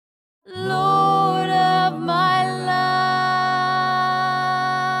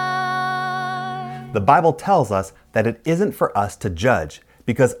The Bible tells us that it isn't for us to judge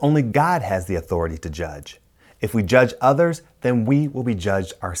because only God has the authority to judge. If we judge others, then we will be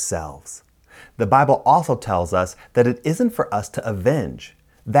judged ourselves. The Bible also tells us that it isn't for us to avenge.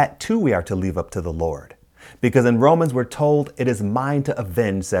 That too we are to leave up to the Lord. Because in Romans we're told, "It is mine to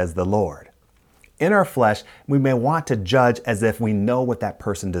avenge, says the Lord." In our flesh, we may want to judge as if we know what that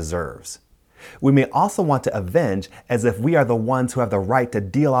person deserves. We may also want to avenge as if we are the ones who have the right to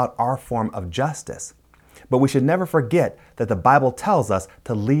deal out our form of justice. But we should never forget that the Bible tells us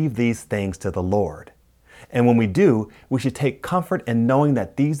to leave these things to the Lord. And when we do, we should take comfort in knowing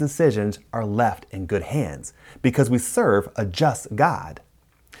that these decisions are left in good hands because we serve a just God.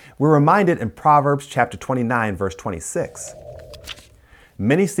 We're reminded in Proverbs chapter 29, verse 26.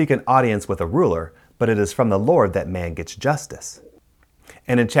 Many seek an audience with a ruler, but it is from the Lord that man gets justice.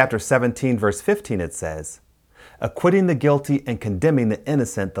 And in chapter 17, verse 15, it says, "Acquitting the guilty and condemning the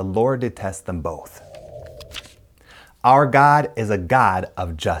innocent, the Lord detests them both." Our God is a God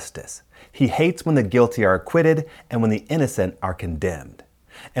of justice. He hates when the guilty are acquitted and when the innocent are condemned.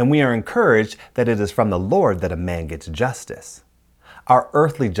 And we are encouraged that it is from the Lord that a man gets justice. Our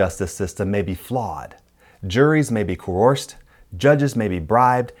earthly justice system may be flawed. Juries may be coerced, judges may be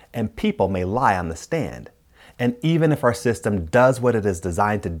bribed, and people may lie on the stand. And even if our system does what it is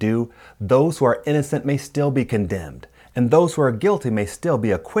designed to do, those who are innocent may still be condemned, and those who are guilty may still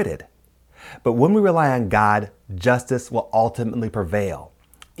be acquitted. But when we rely on God, justice will ultimately prevail,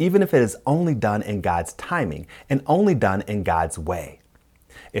 even if it is only done in God's timing and only done in God's way.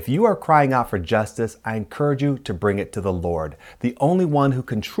 If you are crying out for justice, I encourage you to bring it to the Lord, the only one who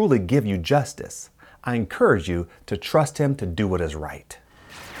can truly give you justice. I encourage you to trust Him to do what is right.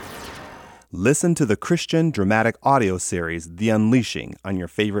 Listen to the Christian dramatic audio series, The Unleashing, on your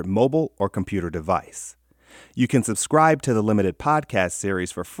favorite mobile or computer device. You can subscribe to the limited podcast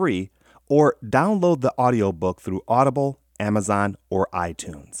series for free or download the audiobook through Audible, Amazon, or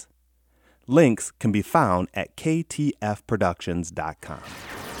iTunes. Links can be found at ktfproductions.com.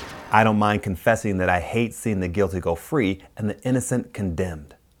 I don't mind confessing that I hate seeing the guilty go free and the innocent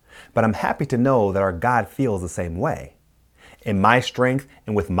condemned. But I'm happy to know that our God feels the same way. In my strength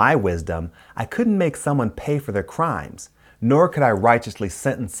and with my wisdom, I couldn't make someone pay for their crimes, nor could I righteously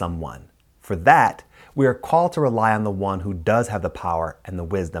sentence someone. For that, we are called to rely on the one who does have the power and the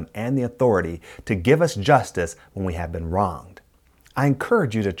wisdom and the authority to give us justice when we have been wronged. I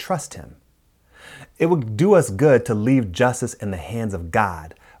encourage you to trust Him. It would do us good to leave justice in the hands of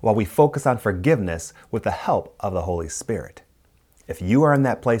God while we focus on forgiveness with the help of the Holy Spirit. If you are in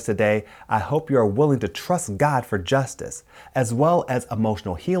that place today, I hope you are willing to trust God for justice, as well as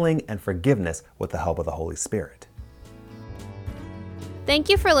emotional healing and forgiveness with the help of the Holy Spirit. Thank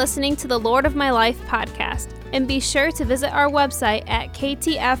you for listening to the Lord of My Life podcast, and be sure to visit our website at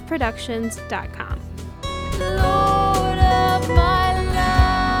ktfproductions.com.